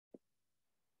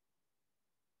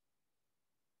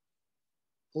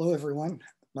Hello, everyone.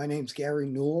 My name's Gary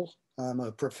Newell. I'm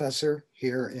a professor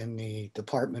here in the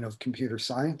Department of Computer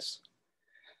Science.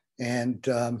 And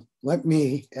let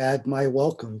me add my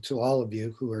welcome to all of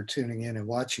you who are tuning in and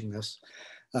watching this.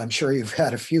 I'm sure you've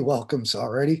had a few welcomes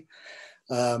already.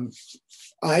 I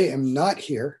am not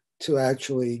here to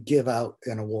actually give out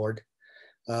an award,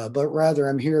 but rather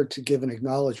I'm here to give an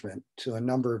acknowledgement to a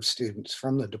number of students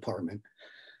from the department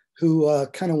who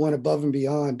kind of went above and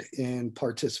beyond in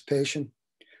participation.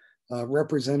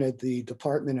 Represented the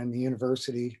department and the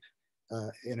university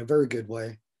in a very good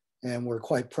way. And we're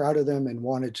quite proud of them and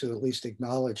wanted to at least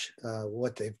acknowledge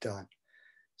what they've done.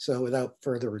 So without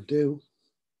further ado,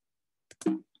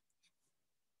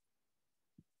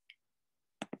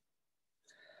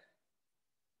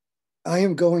 I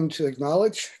am going to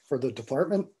acknowledge for the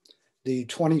department the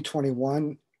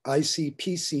 2021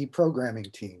 ICPC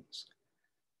programming teams.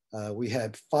 We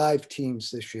had 5 teams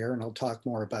this year, and I'll talk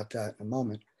more about that in a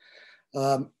moment.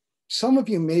 Some of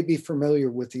you may be familiar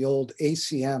with the old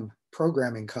ACM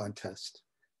programming contest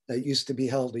that used to be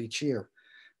held each year.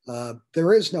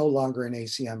 There is no longer an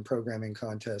ACM programming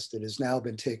contest. It has now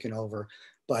been taken over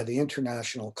by the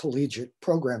International Collegiate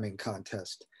Programming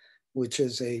Contest, which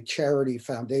is a charity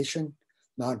foundation,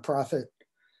 nonprofit.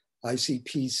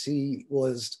 ICPC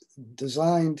was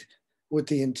designed with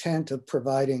the intent of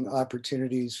providing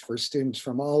opportunities for students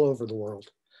from all over the world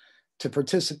to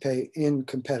participate in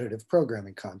competitive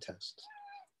programming contests.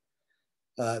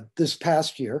 This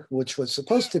past year, which was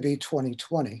supposed to be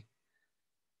 2020,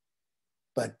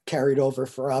 but carried over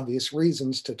for obvious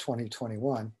reasons to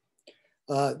 2021,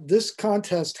 this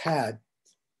contest had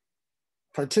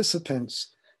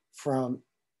participants from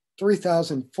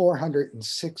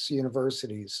 3,406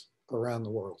 universities around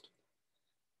the world.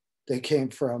 They came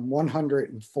from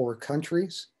 104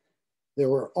 countries. There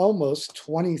were almost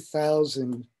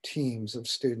 20,000 teams of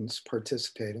students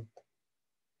participating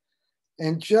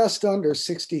and just under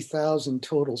 60,000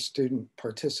 total student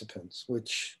participants,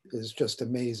 which is just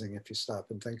amazing if you stop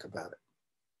and think about it.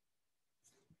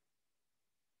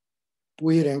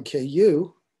 We at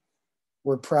NKU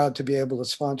were proud to be able to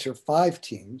sponsor 5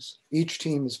 teams. Each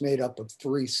team is made up of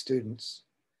 3 students.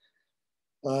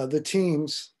 The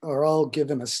teams are all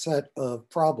given a set of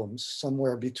problems,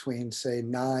 somewhere between, say,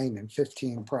 9 and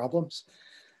 15 problems,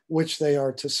 which they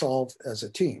are to solve as a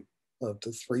team of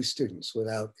the 3 students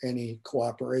without any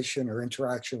cooperation or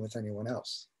interaction with anyone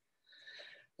else.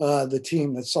 The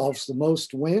team that solves the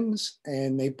most wins,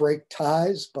 and they break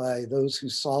ties by those who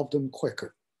solved them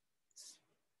quicker.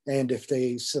 And if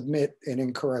they submit an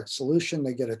incorrect solution,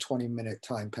 they get a 20-minute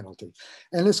time penalty.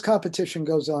 And this competition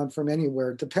goes on from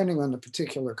anywhere, depending on the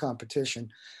particular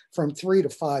competition, from 3 to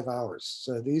 5 hours.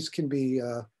 So these can be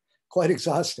quite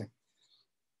exhausting.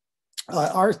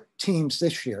 Our teams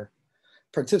this year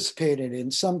participated in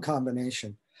some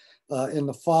combination in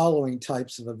the following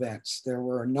types of events. There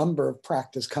were a number of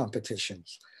practice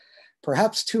competitions,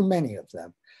 perhaps too many of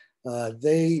them.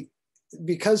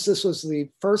 Because this was the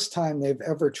first time they've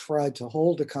ever tried to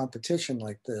hold a competition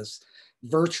like this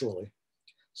virtually,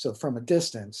 so from a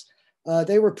distance,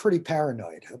 they were pretty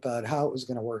paranoid about how it was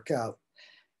going to work out.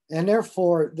 And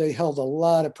therefore, they held a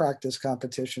lot of practice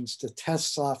competitions to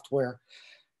test software,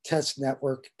 test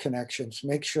network connections,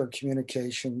 make sure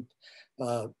communication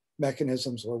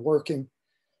mechanisms were working.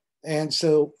 And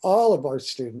so all of our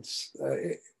students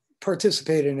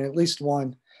participated in at least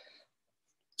one,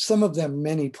 some of them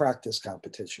many practice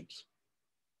competitions.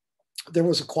 There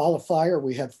was a qualifier.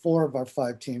 We had 4 of our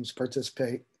 5 teams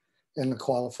participate in the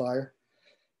qualifier.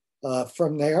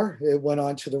 From there, it went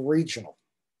on to the regional.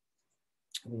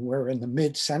 We're in the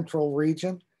mid-central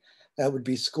region. That would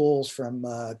be schools from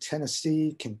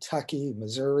Tennessee, Kentucky,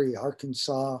 Missouri,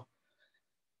 Arkansas,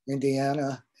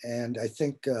 Indiana, and I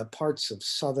think parts of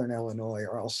Southern Illinois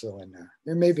are also in there.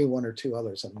 There may be 1 or 2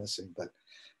 others I'm missing, but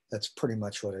that's pretty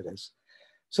much what it is.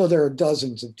 So there are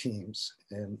dozens of teams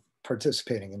and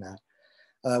participating in that.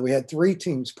 We had 3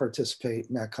 teams participate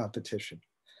in that competition.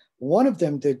 One of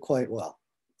them did quite well.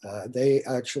 They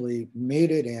actually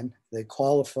made it in. They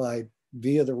qualified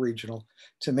via the regional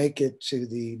to make it to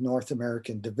the North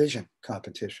American division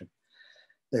competition.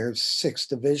 There's 6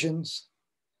 divisions,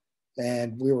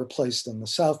 and we were placed in the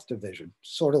South Division,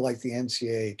 sort of like the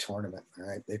NCAA tournament,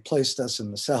 right? They placed us in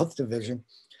the South Division.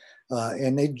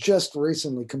 And they just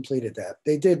recently completed that.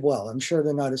 They did well. I'm sure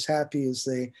they're not as happy as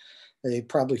they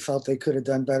probably felt they could have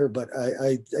done better, but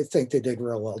I think they did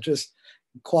real well. Just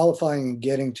qualifying and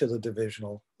getting to the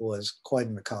divisional was quite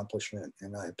an accomplishment,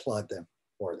 and I applaud them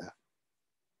for that.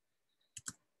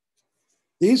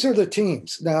 These are the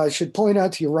teams. Now, I should point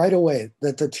out to you right away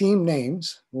that the team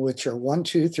names, which are 1,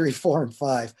 2, 3, 4, and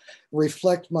 5,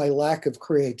 reflect my lack of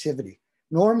creativity.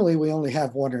 Normally, we only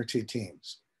have 1 or 2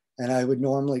 teams, and I would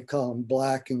normally call them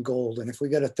black and gold. And if we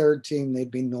got a third team, they'd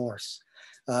be Norse.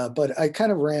 But I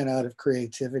kind of ran out of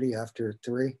creativity after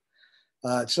 3.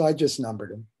 So I just numbered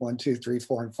them 1, 2, 3,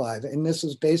 4, and 5. And this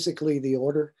is basically the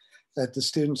order that the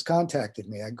students contacted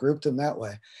me. I grouped them that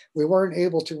way. We weren't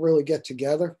able to really get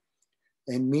together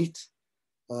and meet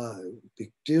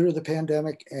due to the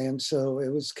pandemic. And so it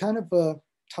was kind of a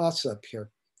toss up here.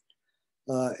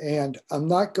 And I'm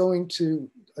not going to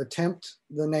attempt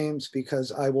the names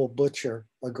because I will butcher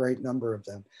a great number of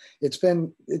them.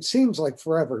 It seems like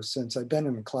forever since I've been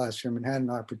in the classroom and had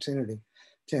an opportunity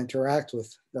to interact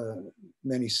with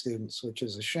many students, which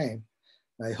is a shame.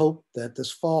 I hope that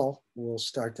this fall we'll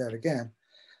start that again.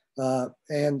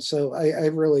 And so I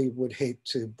really would hate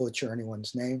to butcher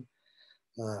anyone's name.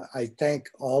 I thank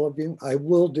all of you. I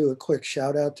will do a quick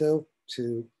shout out though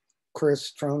to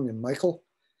Chris, Trung, and Michael.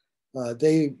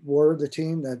 They were the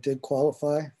team that did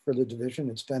qualify for the division.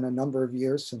 It's been a number of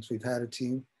years since we've had a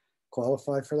team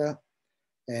qualify for that.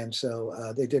 And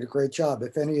so they did a great job.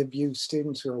 If any of you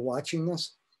students who are watching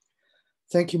this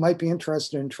think you might be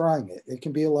interested in trying it, it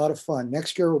can be a lot of fun.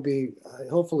 Next year will be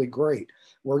hopefully great.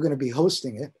 We're going to be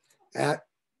hosting it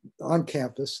on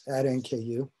campus at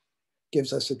NKU.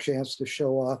 Gives us a chance to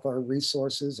show off our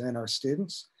resources and our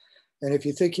students. And if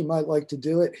you think you might like to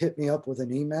do it, hit me up with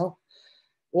an email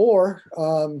or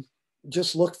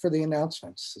just look for the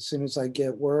announcements. As soon as I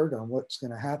get word on what's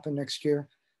going to happen next year,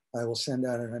 I will send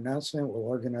out an announcement. We'll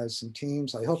organize some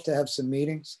teams. I hope to have some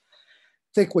meetings.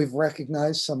 I think we've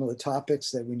recognized some of the topics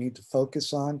that we need to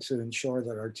focus on to ensure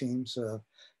that our teams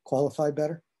qualify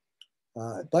better.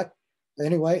 But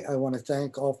anyway, I want to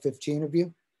thank all 15 of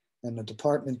you. And the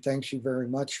department thanks you very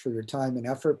much for your time and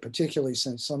effort, particularly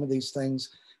since some of these things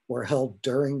were held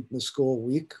during the school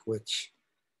week, which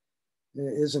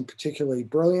isn't particularly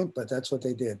brilliant, but that's what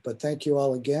they did. But thank you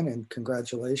all again, and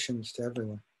congratulations to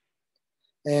everyone.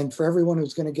 And for everyone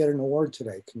who's going to get an award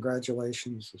today,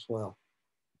 congratulations as well.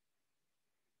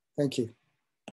 Thank you.